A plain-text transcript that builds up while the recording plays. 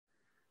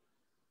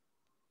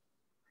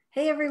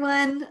Hey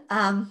everyone,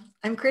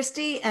 I'm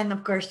Christy, and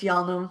of course,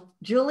 y'all know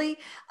Julie.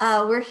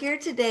 We're here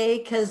today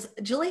because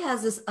Julie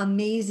has this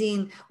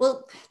amazing,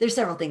 well, there's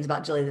several things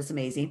about Julie that's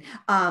amazing,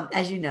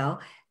 as you know,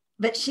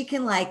 but she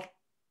can like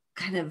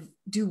kind of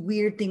do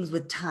weird things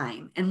with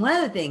time. And one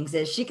of the things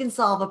is she can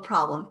solve a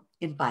problem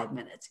in 5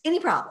 minutes, any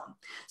problem.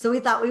 So we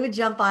thought we would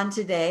jump on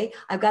today.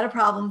 I've got a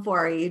problem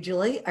for you,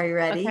 Julie. Are you Okay,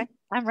 ready?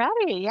 I'm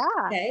ready. Yeah.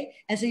 Okay.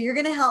 And so you're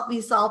going to help me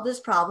solve this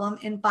problem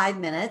in 5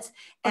 minutes.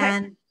 Okay.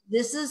 And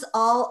this is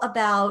all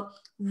about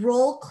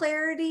role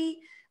clarity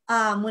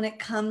when it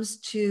comes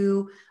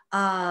to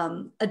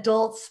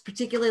adults,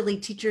 particularly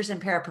teachers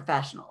and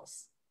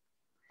paraprofessionals.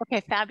 Okay,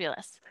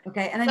 fabulous.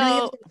 Okay. And I know you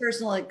have So, some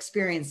personal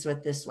experience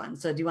with this one.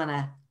 So do you want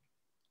to?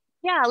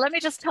 yeah, let me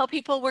just tell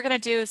people we're going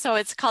to do. So,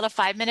 it's called a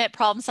 5-minute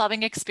problem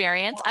solving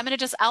experience. I'm going to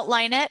just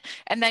outline it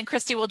and then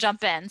Christy will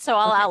jump in. So,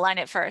 I'll Okay. outline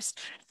it first.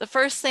 The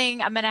first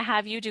thing I'm going to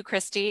have you do,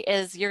 Christy,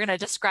 is you're going to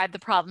describe the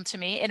problem to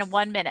me in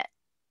 1 minute.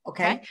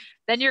 Okay. Okay.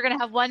 Then you're going to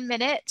have 1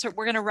 minute to,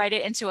 we're going to write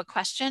it into a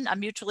question, a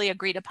mutually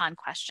agreed upon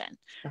question.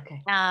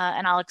 Okay.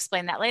 And I'll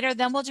explain that later.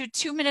 Then we'll do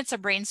 2 minutes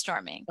of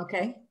brainstorming.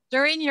 Okay.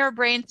 During your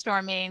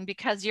brainstorming,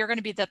 because you're going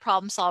to be the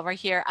problem solver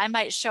here, I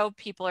might show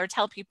people or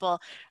tell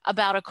people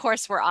about a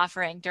course we're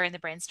offering during the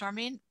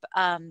brainstorming.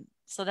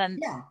 So then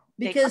Yeah,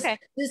 they, because okay,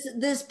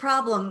 this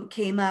problem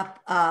came up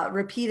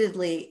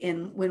repeatedly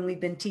in when we've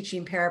been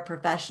teaching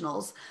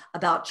paraprofessionals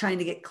about trying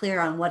to get clear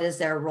on what is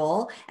their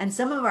role. And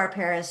some of our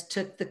paras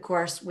took the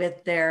course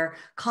with their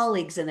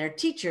colleagues and their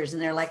teachers,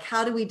 and they're like,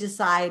 "How do we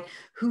decide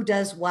who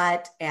does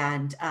what?"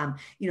 And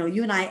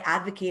you and I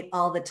advocate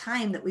all the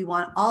time that we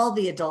want all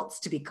the adults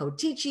to be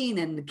co-teaching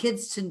and the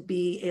kids to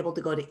be able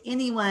to go to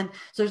anyone.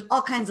 So there's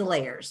all kinds of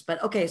layers.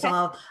 But okay, so okay.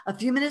 I'll have a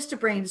few minutes to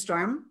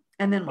brainstorm,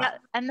 and then what? Yeah.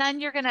 And then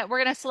we're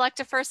gonna select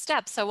a first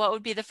step. So what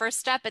would be the first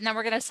step? And then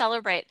we're gonna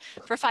celebrate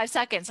for 5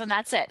 seconds and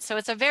that's it. So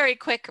it's a very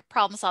quick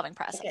problem solving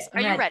process. Okay, Are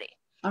I'm you ready. ready?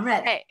 I'm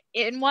ready. Okay.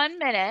 In 1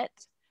 minute,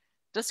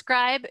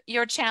 describe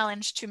your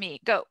challenge to me.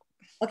 Go.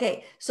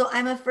 Okay, so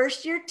I'm a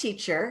first year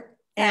teacher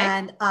Okay.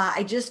 and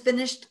I just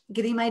finished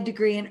getting my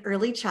degree in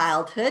early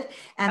childhood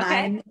and Okay.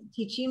 I'm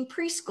teaching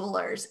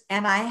preschoolers.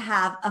 And I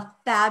have a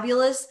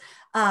fabulous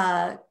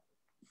uh,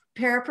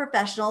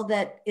 paraprofessional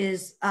that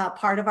is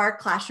part of our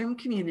classroom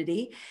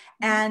community.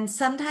 Mhm. And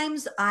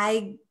sometimes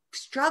I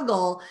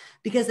struggle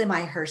because am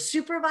I her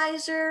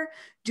supervisor?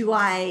 Do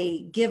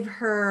I give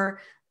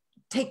her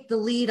take the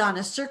lead on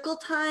a circle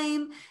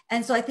time?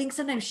 And so I think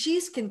sometimes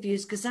she's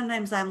confused because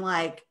sometimes I'm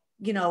like,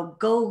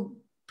 go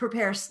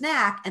prepare a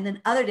snack. And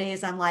then other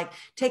days I'm like,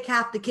 take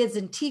half the kids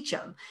and teach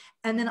them.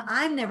 And then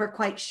I'm never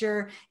quite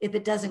sure if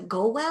it doesn't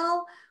go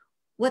well,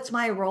 what's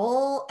my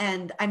role?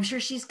 And I'm sure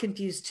she's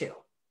confused too.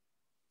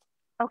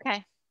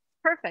 Okay,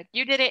 perfect.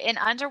 You did it in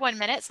under 1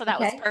 minute, so that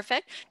was Okay.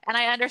 perfect. And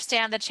I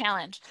understand the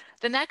challenge.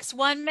 The next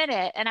 1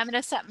 minute, and I'm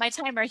going to set my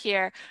timer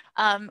here,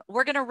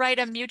 we're going to write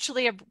a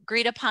mutually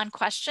agreed upon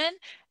question,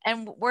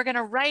 and we're going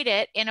to write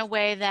it in a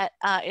way that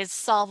is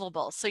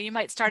solvable. So you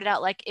might start it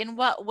out like, in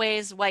what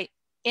ways might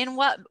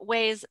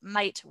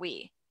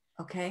we?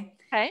 Okay.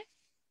 Okay.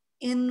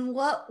 In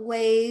what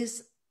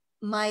ways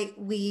might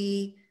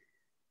we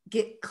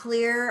get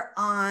clear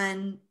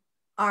on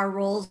our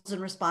roles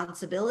and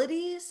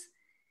responsibilities?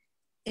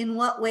 In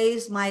what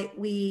ways might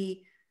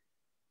we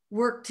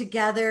work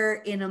together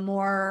in a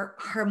more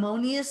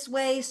harmonious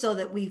way so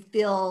that we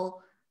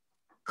feel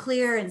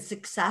clear and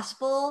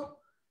successful?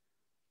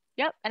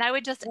 Yep. And I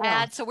would just What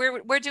add, else? so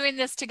we're doing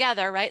this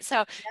together, right?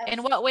 So Yep.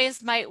 in what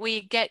ways might we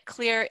get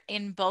clear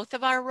in both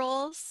of our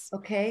roles?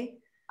 Okay.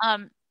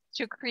 um,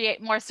 to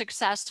create more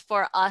success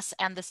for us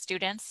and the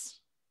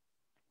students.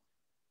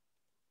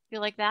 You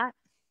like that?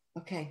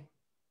 Okay.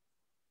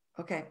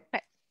 Okay.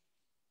 Okay.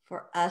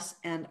 For us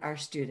and our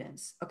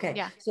students. Okay.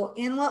 Yeah. So,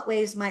 in what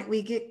ways might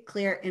we get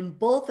clear in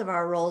both of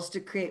our roles to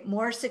create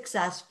more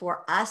success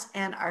for us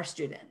and our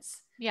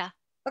students? Yeah.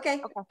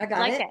 Okay. Okay. I I got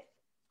like it. it.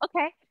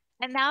 Okay.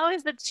 And now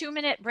is the 2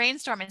 minute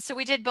brainstorming. So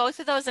we did both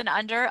of those in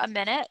under a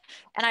minute,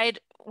 and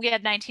we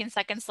had 19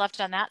 seconds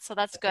left on that, so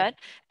that's Okay. good.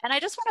 And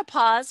I just want to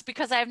pause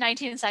because I have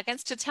 19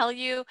 seconds to tell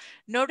you,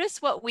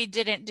 notice what we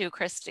didn't do,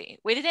 Christy.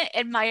 We didn't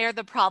admire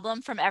the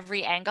problem from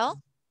every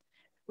angle.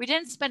 We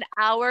didn't spend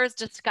hours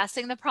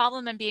discussing the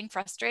problem and being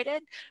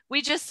frustrated.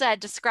 We just said,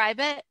 describe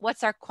it.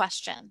 What's our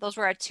question? Those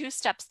were our 2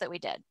 steps that we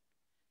did.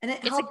 And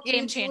it It's a helped too,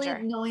 game Julie, changer.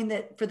 knowing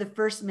that for the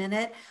first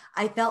minute,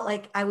 I felt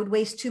like I would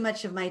waste too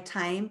much of my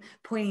time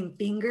pointing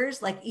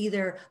fingers, like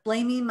either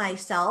blaming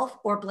myself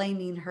or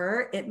blaming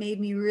her. It made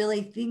me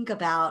really think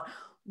about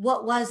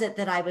what was it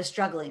that I was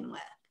struggling with.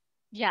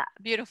 Yeah,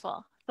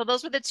 beautiful. So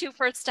those were the 2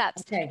 first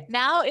steps. Okay.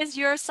 Now is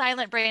your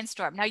silent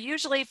brainstorm. Now,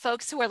 usually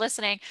folks who are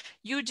listening,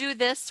 you do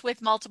this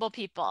with multiple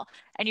people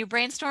and you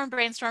brainstorm,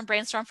 brainstorm,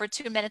 brainstorm for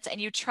 2 minutes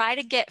and you try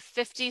to get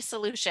 50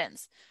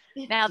 solutions.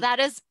 Now 50. that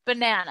is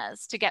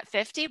bananas to get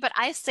 50, but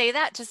I say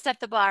that to set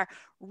the bar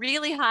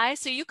really high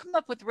so you come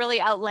up with really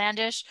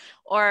outlandish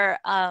or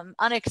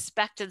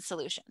unexpected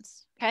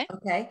solutions. Okay.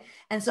 Okay.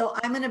 And so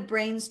I'm going to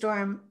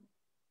brainstorm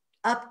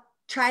up,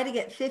 try to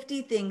get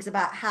 50 things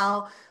about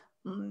how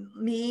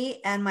me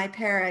and my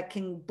para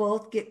can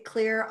both get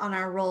clear on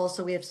our roles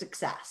so we have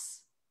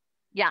success.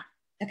 Yeah.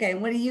 Okay,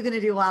 and what are you going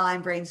to do while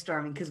I'm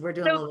brainstorming? Because we're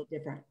doing a So little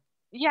different.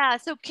 yeah,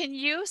 so can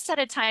you set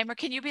a timer?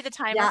 Can you be the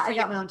timer Yeah, for I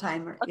your, got my own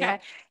timer. okay.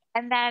 Yep.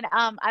 And then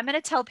I'm going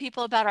to tell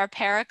people about our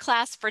para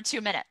class for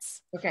 2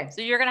 minutes. Okay.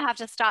 So you're going to have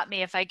to stop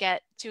me if I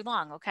get too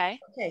long, okay?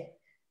 Okay.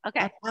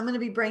 Okay. I'm going to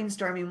be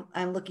brainstorming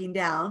and looking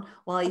down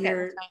while Okay,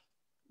 you're that's fine.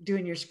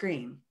 doing your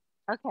screen.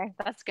 Okay,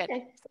 that's good.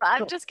 Okay. So I'm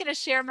Cool. just going to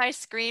share my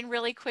screen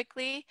really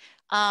quickly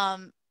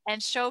and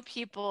show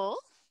people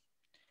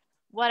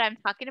what I'm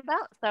talking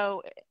about.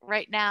 So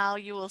right now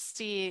you will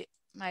see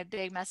my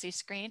big messy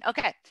screen.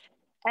 Okay.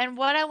 And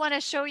what I want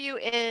to show you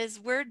is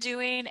we're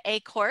doing a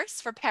course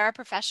for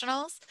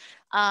paraprofessionals.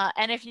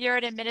 And if you're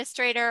an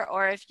administrator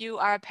or if you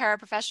are a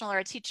paraprofessional or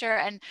a teacher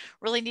and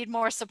really need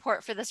more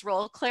support for this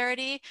role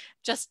clarity,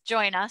 just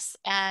join us.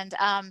 And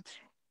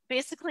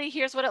basically,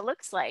 here's what it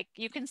looks like.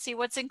 You can see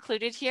what's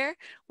included here.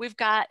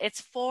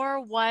 It's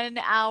 4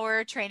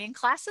 1-hour training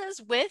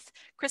classes with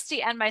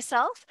Christy and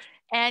myself,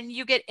 and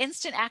you get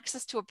instant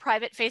access to a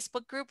private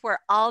Facebook group where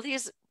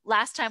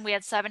last time we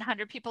had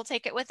 700 people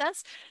take it with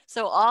us.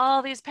 So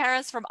all these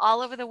paras from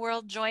all over the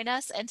world join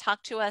us and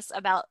talk to us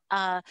about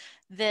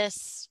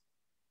this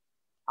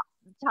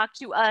talk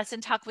to us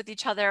and talk with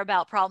each other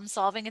about problem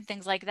solving and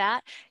things like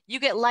that. You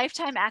get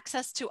lifetime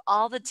access to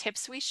all the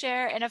tips we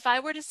share. And if I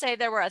were to say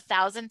there were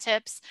 1,000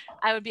 tips,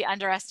 I would be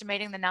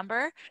underestimating the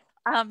number.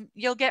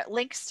 You'll get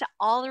links to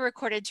all the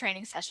recorded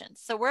training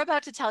sessions. So we're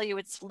about to tell you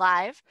it's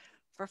live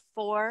for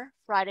 4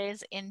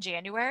 Fridays in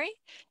January.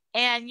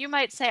 And you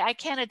might say, I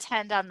can't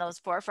attend on those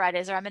 4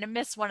 Fridays, or I'm going to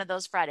miss one of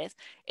those Fridays.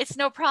 It's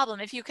no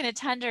problem. If you can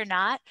attend or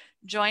not,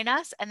 join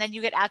us, and then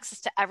you get access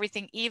to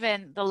everything,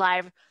 even the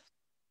live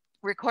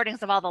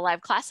recordings of all the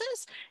live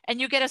classes, and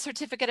you get a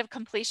certificate of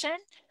completion.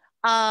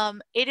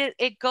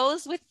 It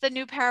goes with the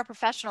new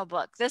paraprofessional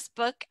book. This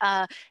book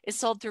is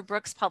sold through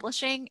Brooks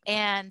Publishing,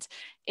 and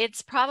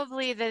it's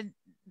probably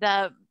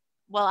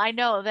well, I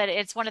know that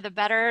it's one of the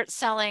better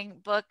selling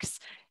books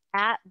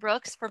at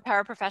Brooks for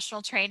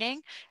paraprofessional training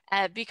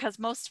because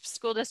most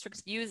school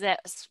districts use it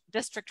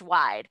district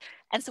wide.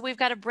 And so we've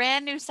got a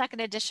brand new second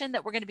edition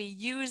that we're going to be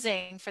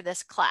using for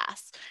this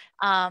class.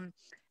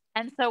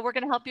 And so we're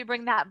going to help you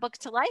bring that book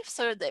to life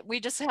so that we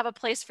just have a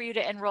place for you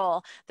to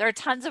enroll. There are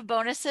tons of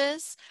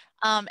bonuses,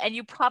 and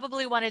you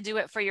probably want to do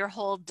it for your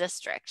whole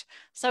district.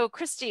 So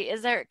Christy,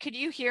 could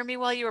you hear me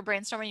while you were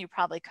brainstorming? You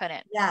probably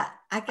couldn't. Yeah,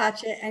 I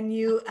got you. And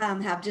you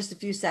have just a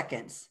few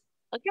seconds.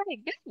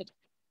 Okay, good.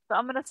 So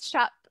I'm going to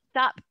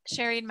stop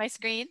sharing my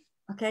screen.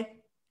 Okay.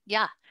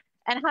 Yeah.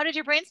 And how did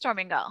your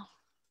brainstorming go?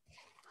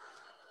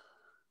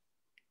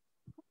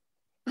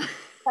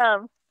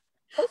 Um,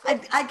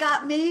 I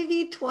got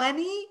maybe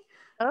 20.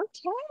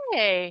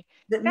 okay.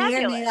 That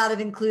may or may not have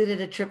included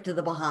a trip to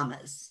the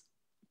Bahamas.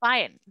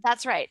 Fine.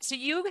 That's right. So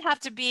you have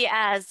to be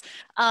as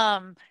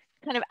kind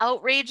of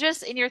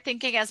outrageous in your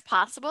thinking as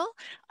possible.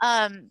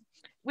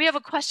 We have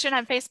a question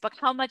on Facebook.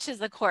 How much is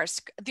the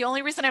course? The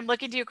only reason I'm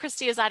looking to you,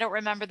 Christy, is I don't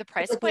remember the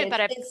price point,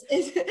 but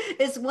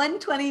it's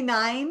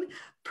 $129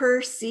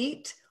 per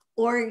seat,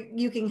 or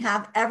you can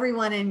have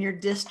everyone in your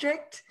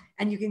district,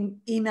 and you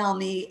can email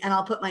me and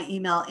I'll put my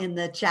email in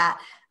the chat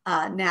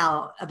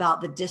now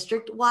about the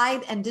district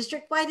wide. And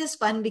district wide is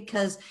fun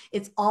because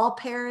it's all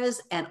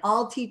paras and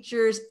all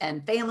teachers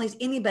and families.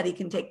 Anybody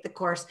can take the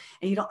course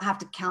and you don't have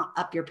to count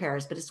up your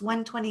paras, but it's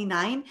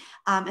 $129.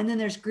 And then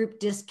there's group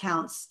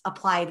discounts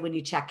applied when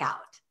you check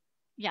out.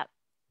 Yep.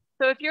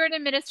 So if you're an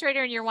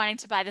administrator and you're wanting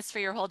to buy this for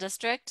your whole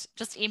district,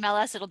 just email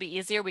us. It'll be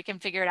easier. We can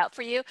figure it out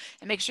for you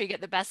and make sure you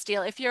get the best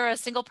deal. If you're a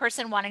single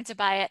person wanting to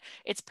buy it,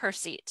 it's per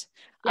seat.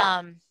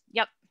 Yeah.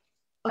 Yep.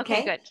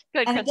 Okay, good.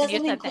 Good. And Kristen, it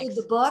doesn't include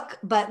the book,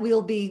 but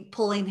we'll be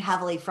pulling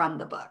heavily from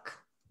the book.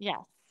 Yes.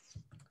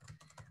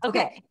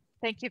 Okay.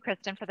 Thank you,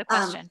 Kristen, for the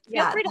question.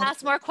 Yeah, Feel free to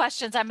ask more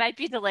questions. I might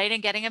be delayed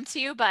in getting them to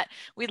you, but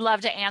we'd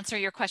love to answer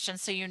your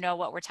questions so you know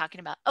what we're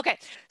talking about. Okay,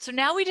 so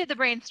now we did the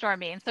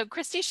brainstorming. So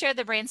Christy shared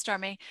the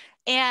brainstorming,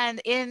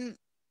 and in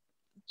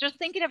just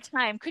thinking of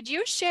time, could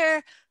you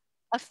share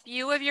a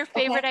few of your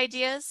favorite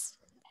ideas?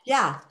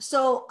 Yeah,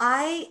 so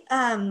I,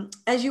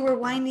 as you were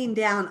winding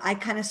down, I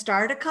kind of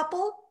started a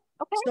couple.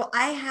 Okay. So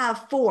I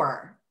have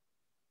 4.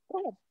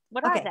 Good.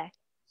 What are they?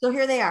 So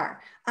here they are.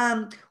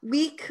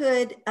 We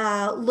could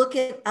look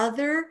at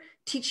other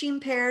teaching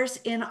pairs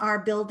in our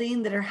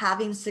building that are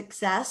having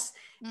success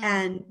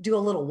and do a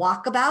little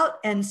walkabout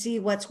and see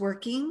what's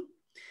working.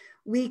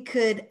 We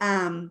could,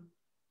 I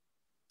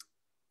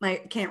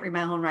can't read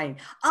my own writing.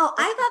 Oh,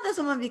 I thought this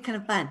one would be kind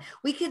of fun.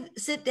 We could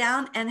sit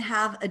down and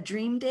have a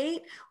dream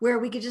date where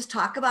we could just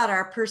talk about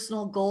our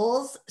personal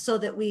goals so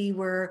that we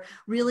were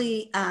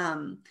really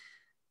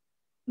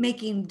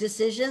making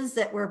decisions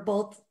that were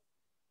both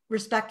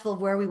respectful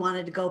of where we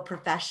wanted to go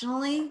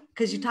professionally,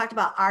 because you talked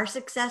about our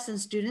success and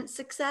student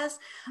success.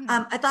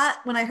 I thought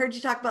when I heard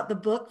you talk about the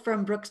book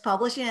from Brooks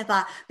Publishing, I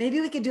thought maybe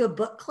we could do a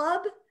book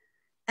club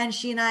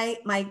and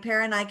my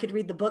para and I could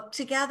read the book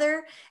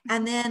together.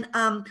 And then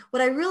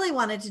what I really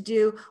wanted to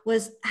do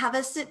was have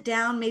us sit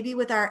down maybe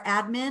with our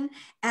admin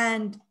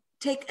and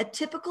take a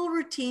typical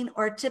routine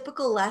or a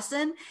typical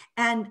lesson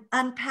and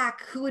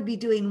unpack who would be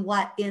doing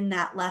what in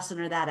that lesson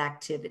or that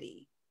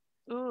activity.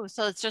 Ooh,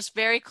 so it's just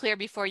very clear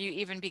before you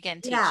even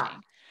begin Yeah.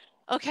 teaching.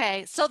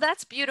 Okay, so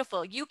that's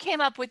beautiful. You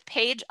came up with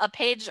a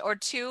page or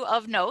two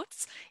of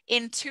notes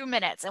in 2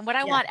 minutes. And what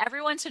I Yeah. want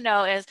everyone to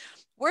know is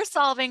we're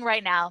solving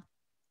right now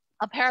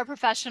a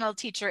paraprofessional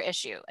teacher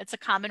issue. It's a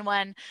common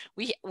one.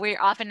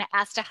 We're often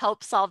asked to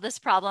help solve this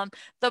problem.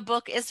 The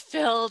book is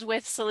filled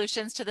with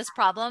solutions to this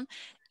problem.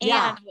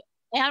 Yeah.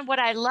 And what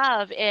I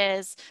love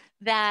is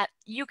that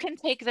you can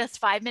take this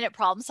 5-minute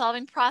problem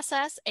solving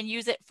process and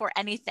use it for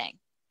anything.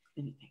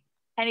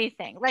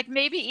 Anything. Like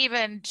maybe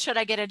even should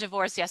I get a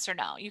divorce? Yes or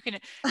no. You can,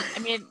 I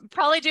mean,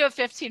 probably do a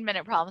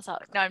 15-minute problem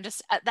solving. No, I'm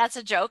just, that's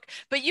a joke,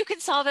 but you can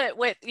solve it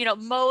with,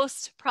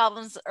 most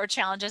problems or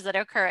challenges that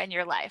occur in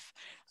your life.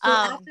 So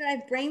after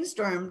I've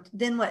brainstormed,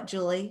 then what,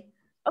 Julie?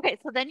 Okay,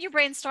 so then you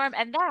brainstorm,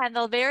 and then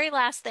the very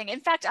last thing, in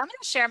fact, I'm going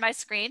to share my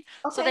screen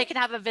so they Okay, can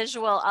have a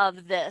visual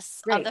of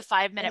this, of the great. And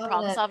 5-minute I'm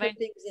problem gonna solving. put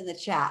things in the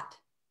chat.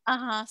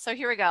 So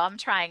here we go. I'm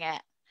trying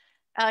it.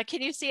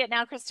 Can you see it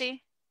now,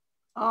 Christy?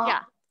 Oh,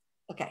 Yeah.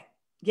 okay.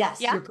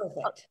 Yes, Yeah? you're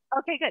perfect.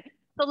 Okay, good.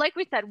 So like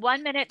we said,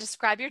 1 minute,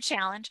 describe your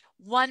challenge.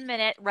 1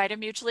 minute, write a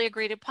mutually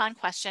agreed upon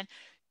question.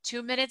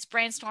 2 minutes,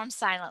 brainstorm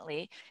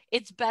silently.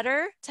 It's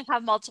better to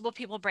have multiple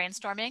people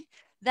brainstorming.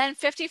 Then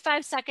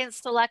 55 seconds,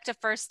 select a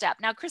first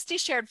step. Now, Christy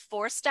shared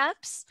 4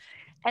 steps,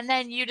 and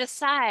then you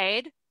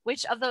decide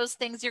which of those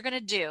things you're going to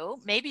do.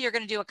 Maybe you're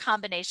going to do a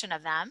combination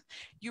of them.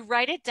 You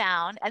write it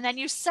down, and then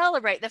you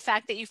celebrate the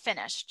fact that you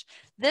finished.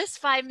 This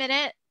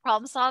 5-minute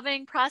problem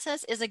solving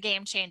process is a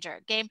game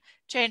changer. Game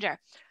changer.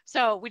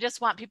 So we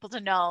just want people to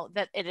know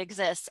that it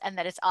exists and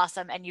that it's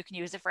awesome and you can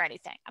use it for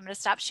anything. I'm going to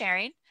stop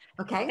sharing.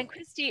 Okay. And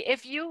Christy,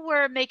 if you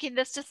were making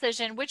this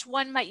decision, which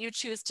one might you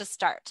choose to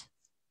start?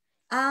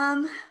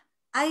 Um,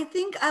 I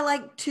think I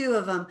like two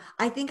of them.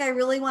 I think I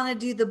really want to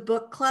do the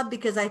book club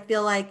because I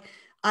feel like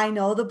I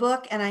know the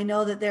book and I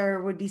know that there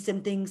would be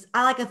some things.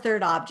 I like a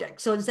third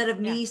object. So instead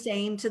of Yeah. me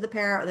saying to the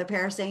pair or the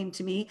pair saying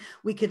to me,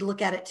 we could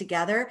look at it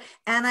together.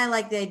 And I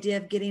like the idea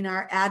of getting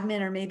our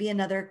admin or maybe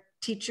another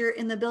teacher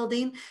in the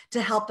building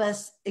to help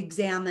us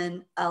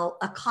examine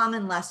a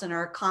common lesson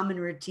or a common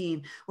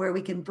routine where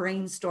we can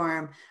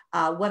brainstorm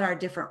what our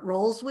different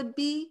roles would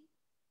be.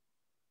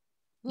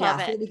 Love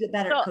Yeah, so it. we get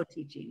better at So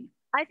co-teaching.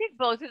 I think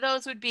both of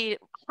those would be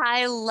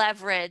high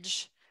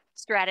leverage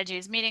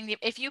strategies, meaning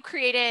if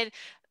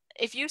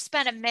you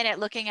spent a minute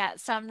looking at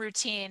some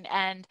routine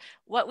and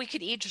what we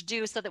could each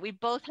do so that we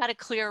both had a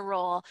clear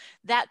role,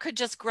 that could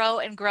just grow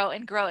and grow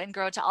and grow and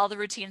grow to all the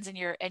routines in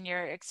your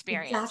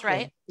experience,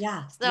 right? Exactly.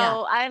 Yeah. Yeah.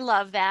 So I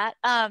love that.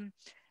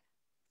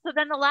 So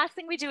then the last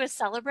thing we do is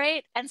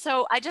celebrate. And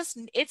so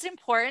it's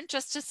important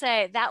just to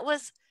say that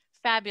was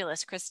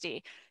fabulous,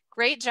 Christy.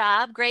 Great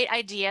job, great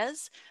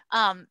ideas.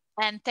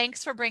 And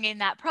thanks for bringing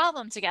that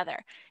problem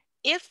together.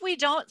 If we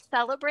don't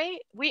celebrate,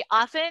 we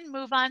often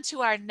move on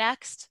to our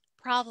next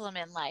problem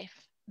in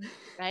life,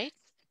 right?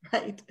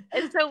 Right.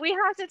 And so we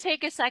have to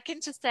take a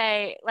second to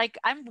say, like,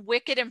 I'm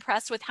wicked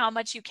impressed with how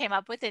much you came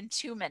up with in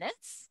 2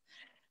 minutes.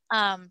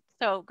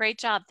 So great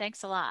job.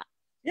 Thanks a lot.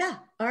 Yeah.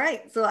 All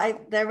right. So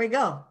there we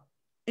go.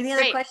 Any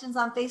other Great. questions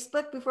on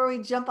Facebook before we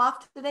jump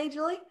off today,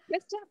 Julie?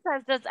 Kristen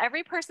says, does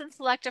every person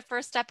select a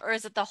first step or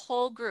is it the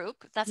whole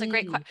group? That's a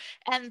great question.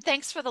 And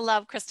thanks for the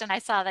love, Kristen. I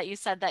saw that you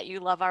said that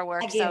you love our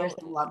work. I gave her So,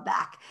 some love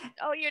back.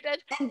 oh, you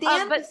did. And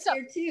Dan But was so,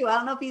 here too. I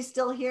don't know if he's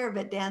still here,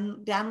 but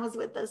Dan was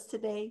with us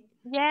today.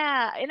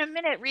 yeah, in a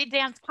minute, read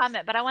Dan's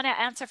comment, but I want to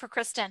answer for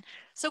Kristen.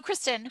 So,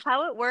 Kristen,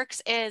 how it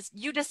works is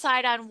you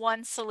decide on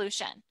one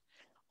solution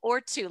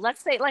or two.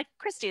 Let's say, like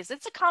Christy's,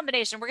 it's a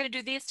combination. We're going to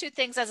do these two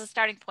things as a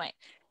starting point.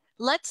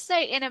 Let's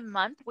say in a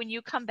month, when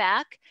you come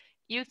back,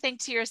 you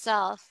think to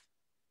yourself,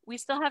 we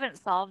still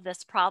haven't solved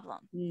this problem.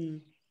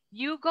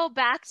 You go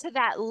back to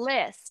that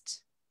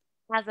list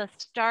as a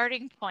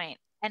starting point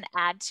and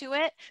add to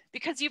it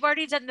because you've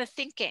already done the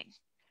thinking.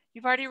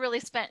 You've already really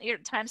spent your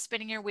time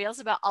spinning your wheels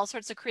about all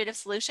sorts of creative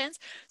solutions.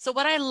 So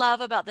what I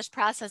love about this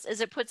process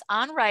is it puts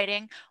on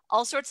writing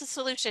all sorts of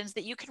solutions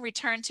that you can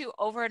return to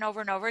over and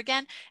over and over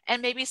again and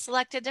maybe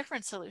select a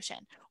different solution.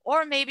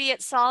 Or maybe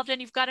it's solved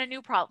and you've got a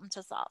new problem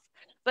to solve.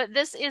 But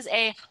this is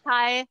a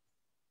highly,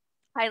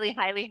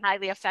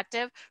 highly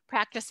effective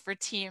practice for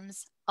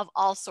teams of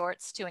all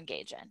sorts to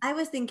engage in. I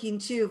was thinking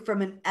too,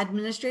 from an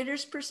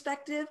administrator's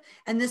perspective,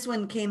 and this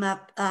one came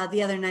up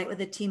the other night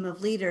with a team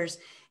of leaders.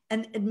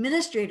 An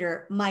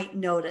administrator might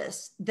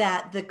notice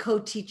that the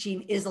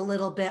co-teaching is a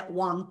little bit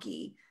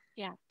wonky.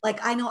 Yeah. Like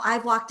I know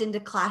I've walked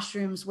into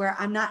classrooms where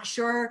I'm not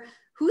sure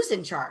who's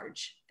in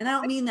charge. And I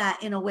don't mean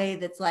that in a way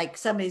that's like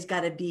somebody's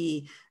got to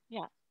be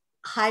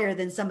higher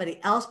than somebody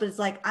else, but it's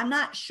like, I'm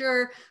not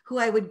sure who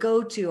I would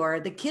go to, or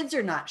the kids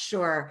are not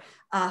sure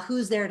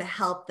who's there to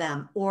help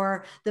them,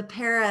 or the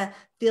para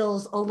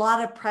feels a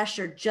lot of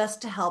pressure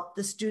just to help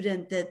the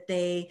student that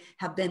they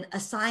have been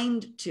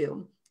assigned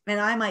to. And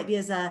I might be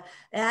as a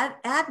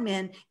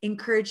admin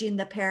encouraging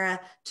the para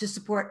to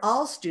support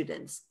all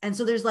students. And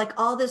so there's like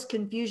all this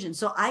confusion.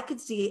 So I could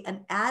see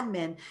an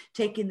admin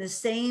taking the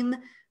same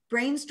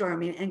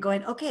brainstorming and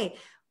going, okay,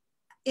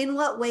 in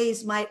what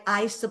ways might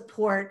I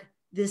support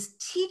this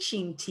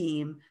teaching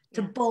team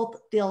to both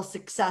feel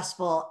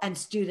successful and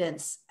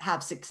students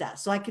have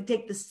success? So I could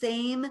take the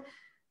same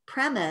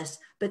premise,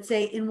 but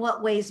say, in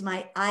what ways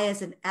might I,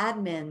 as an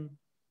admin,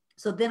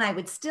 so then I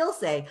would still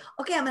say,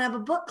 okay, I'm going to have a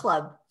book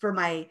club for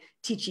my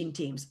teaching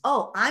teams.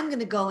 Oh, I'm going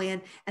to go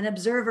in and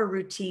observe a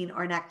routine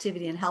or an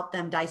activity and help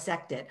them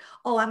dissect it.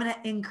 Oh, I'm going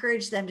to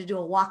encourage them to do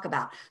a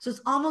walkabout. So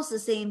it's almost the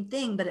same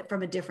thing, but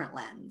from a different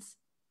lens.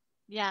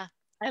 Yeah,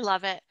 I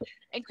love it.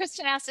 And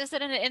Kristen asked, is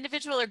it an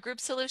individual or group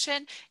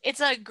solution?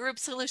 It's a group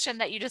solution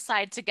that you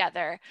decide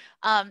together.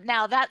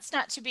 Now, that's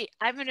not to be,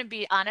 I'm going to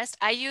be honest,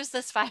 I use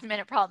this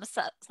 5-minute problem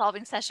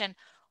solving session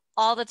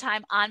all the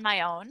time on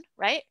my own,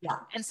 right? Yeah.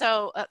 And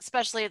so,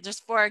 especially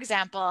just for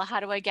example, how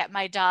do I get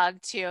my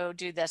dog to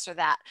do this or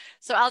that?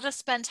 So I'll just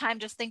spend time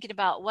just thinking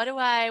about what do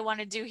I want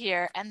to do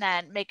here and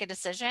then make a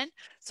decision.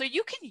 So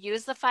you can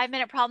use the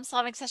 5-minute problem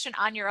solving session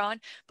on your own,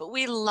 but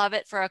we love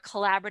it for a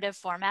collaborative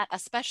format,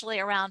 especially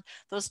around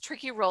those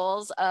tricky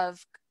roles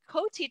of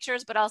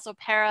co-teachers, but also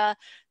para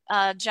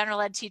general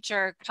ed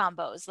teacher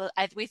combos.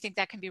 We think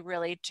that can be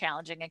really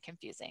challenging and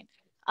confusing.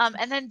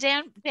 And then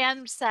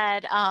Dan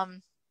said,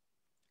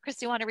 Chris,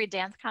 you want to read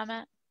Dan's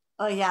comment?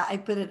 Oh yeah, I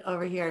put it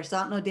over here. So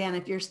I don't know, Dan,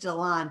 if you're still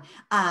on.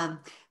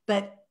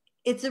 But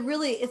it's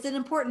an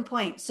important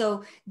point.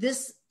 So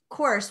this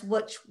course,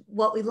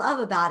 what we love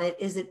about it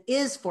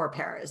is for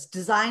paras,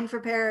 designed for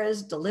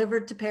paras,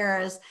 delivered to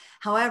paras.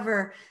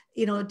 However,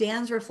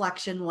 Dan's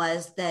reflection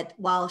was that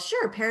while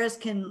sure, paras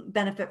can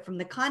benefit from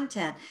the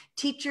content,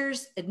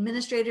 teachers,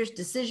 administrators,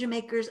 decision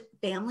makers,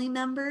 family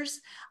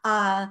members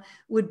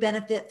would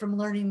benefit from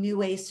learning new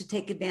ways to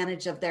take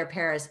advantage of their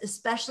paras,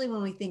 especially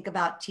when we think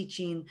about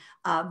teaching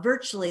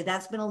virtually.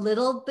 That's been a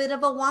little bit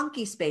of a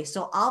wonky space.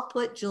 So I'll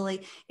put,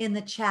 Julie, in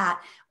the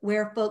chat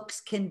where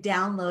folks can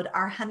download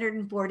our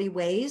 140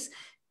 ways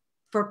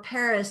for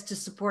paras to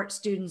support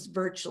students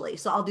virtually.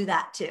 So I'll do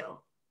that too.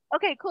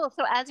 Okay, cool.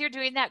 So as you're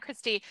doing that,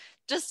 Christy,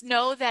 just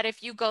know that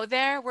if you go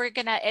there,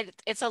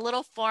 it's a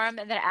little form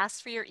and then it asks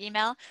for your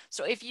email.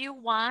 So if you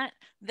want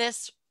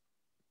this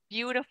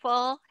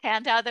beautiful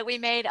handout that we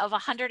made of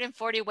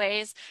 140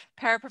 ways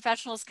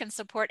paraprofessionals can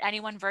support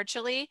anyone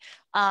virtually,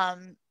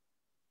 go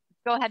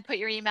ahead, put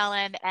your email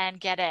in and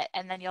get it,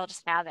 and then you'll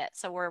just have it.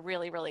 So we're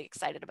really, really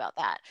excited about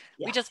that.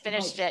 Yeah, we just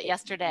finished it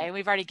yesterday.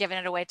 We've already given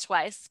it away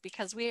twice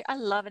because we are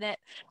loving it.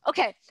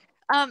 Okay.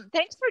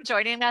 Thanks for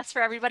joining us.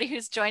 For everybody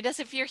who's joined us,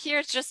 if you're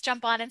here, just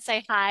jump on and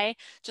say hi,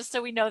 just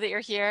so we know that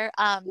you're here.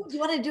 Do you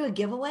want to do a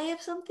giveaway of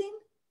something?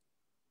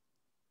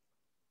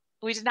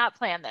 We did not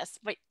plan this,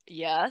 but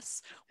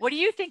yes. What do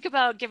you think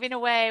about giving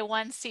away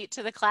one seat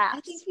to the class? I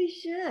think we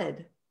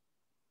should.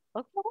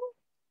 Okay.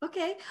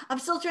 Okay. I'm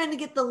still trying to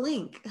get the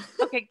link.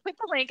 Okay, put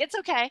the link. It's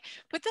okay.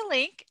 Put the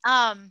link.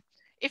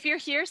 If you're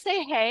here,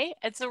 say hey.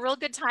 It's a real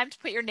good time to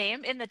put your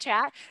name in the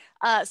chat.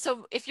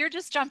 So if you're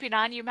just jumping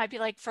on, you might be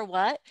like, for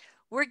what?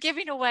 We're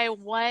giving away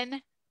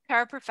one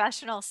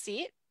paraprofessional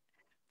seat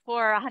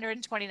for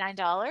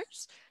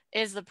 $129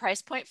 is the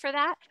price point for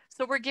that.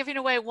 So we're giving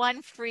away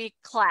one free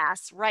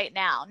class right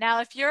now.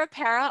 Now, if you're a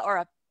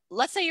para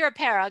let's say you're a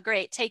para,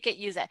 great, take it,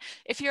 use it.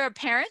 If you're a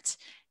parent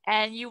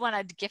and you want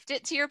to gift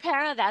it to your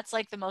para, that's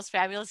like the most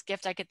fabulous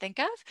gift I could think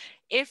of.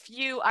 If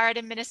you are an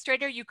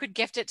administrator, you could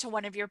gift it to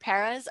one of your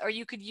paras, or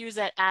you could use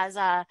it as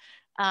a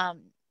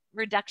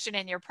reduction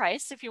in your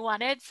price if you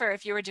wanted, for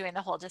if you were doing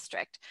the whole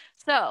district.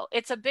 So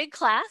it's a big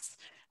class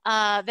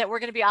that we're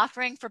going to be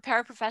offering for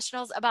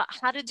paraprofessionals about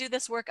how to do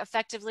this work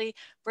effectively,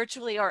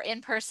 virtually or in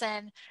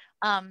person.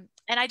 And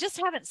I just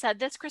haven't said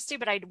this, Christy,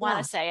 but I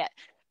want to say it.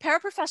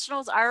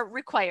 Paraprofessionals are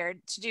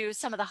required to do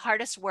some of the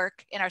hardest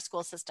work in our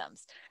school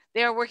systems.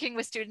 They are working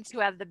with students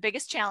who have the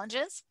biggest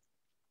challenges,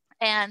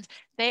 and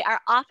they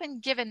are often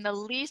given the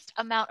least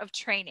amount of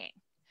training.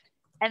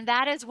 And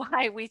that is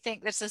why we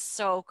think this is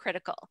so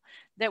critical,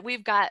 that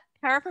we've got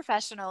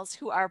paraprofessionals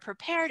who are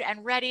prepared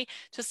and ready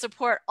to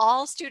support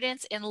all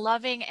students in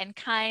loving and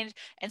kind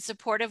and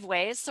supportive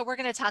ways. So we're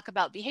going to talk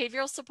about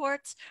behavioral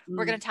supports.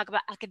 We're going to talk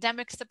about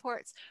academic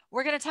supports.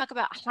 We're going to talk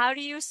about how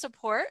do you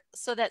support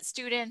so that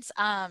students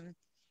have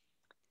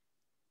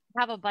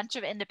a bunch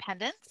of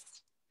independence.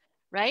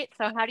 Right?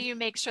 So how do you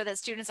make sure that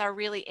students are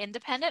really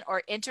independent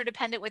or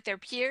interdependent with their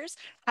peers?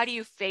 How do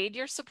you fade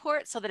your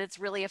support so that it's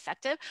really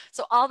effective?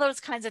 So all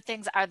those kinds of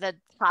things are the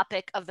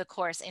topic of the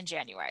course in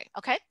January.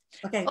 Okay.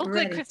 Okay. Oh,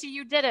 good, Christy,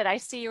 you did it. I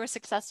see you were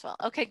successful.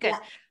 Okay, good.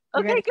 Yeah.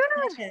 Okay,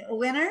 good. A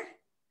winner?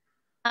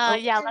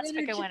 Yeah, let's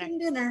pick a winner.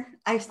 Dinner.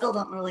 I still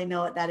don't really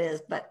know what that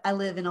is, but I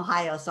live in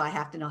Ohio, so I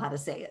have to know how to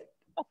say it.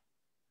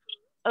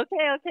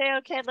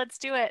 Okay. Let's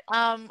do it.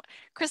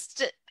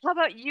 Christy, how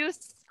about you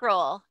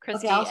scroll,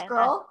 Christy? Okay, I'll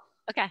scroll.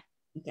 Okay.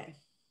 Okay.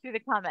 Through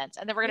the comments,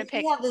 and then we're going to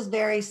pick. We have this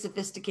very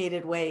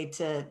sophisticated way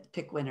to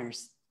pick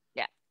winners.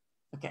 Yeah.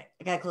 Okay.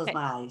 I got to close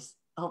my eyes.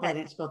 I hope I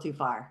didn't scroll too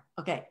far.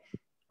 Okay.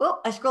 Oh,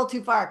 I scrolled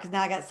too far because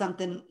now I got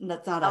something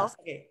that's not Oh, us.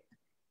 Okay.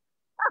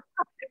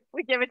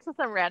 we give it to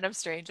some random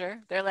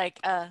stranger. They're like,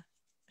 Okay,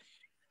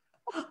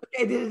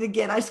 I did it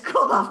again. I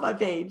scrolled off my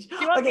page.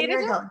 you want Okay, me to here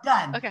we do go.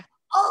 Done. it? Okay.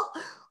 Oh,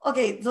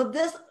 okay. So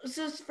this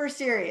is for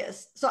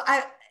serious.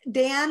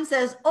 Dan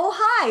says, "Oh,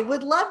 hi,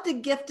 would love to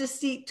gift a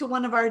seat to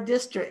one of our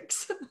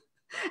districts."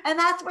 And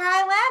that's where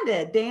I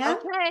landed, Dan.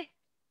 Okay.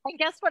 And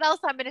guess what else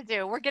I'm going to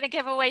do? We're going to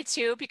give away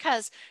two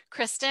because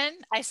Kristen,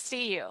 I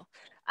see you.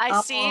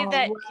 I see Oh,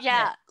 that. love it.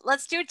 Yeah,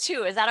 let's do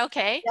two. Is that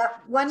okay?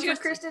 Yep. One Two. for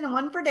Kristen and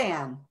one for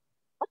Dan.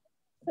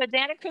 So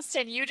Dan and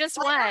Kristen, you just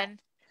Oh, yeah. won.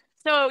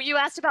 So you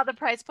asked about the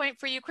price point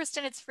for you,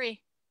 Kristen. It's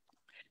free.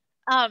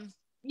 Um, If I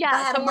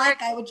yeah. had a So we're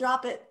mic, I would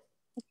drop it.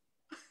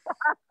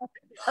 Oh,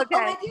 okay.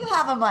 I do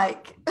have a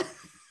mic.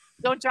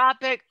 Don't drop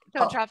it.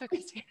 Don't Oh, drop it,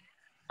 Kristen.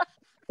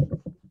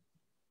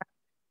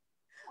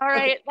 All okay.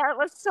 right. That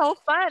was so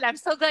fun. I'm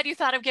so glad you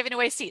thought of giving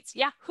away seats.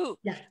 Yahoo.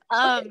 Yeah.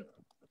 Okay. Um,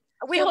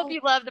 we hope So you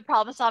love the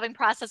problem solving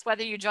process,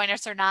 whether you join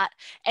us or not.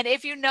 And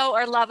if you know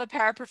or love a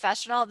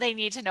paraprofessional, they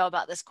need to know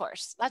about this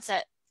course. That's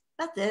it.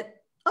 that's it.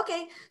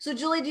 Okay. So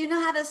Julie, do you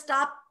know how to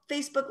stop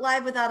Facebook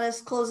Live without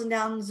us closing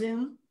down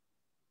Zoom?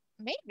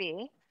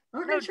 Maybe.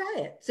 We're No, gonna try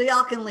it. So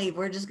y'all can leave.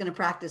 We're just gonna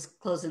practice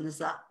closing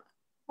this up.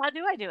 how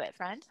do I do it,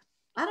 friend?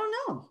 I don't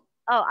know.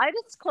 Oh, I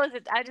just close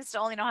it. I just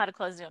only know how to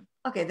close Zoom.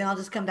 Okay, then I'll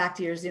just come back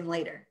to your Zoom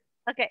later.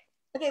 Okay.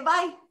 Okay,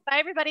 bye. Bye,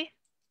 everybody.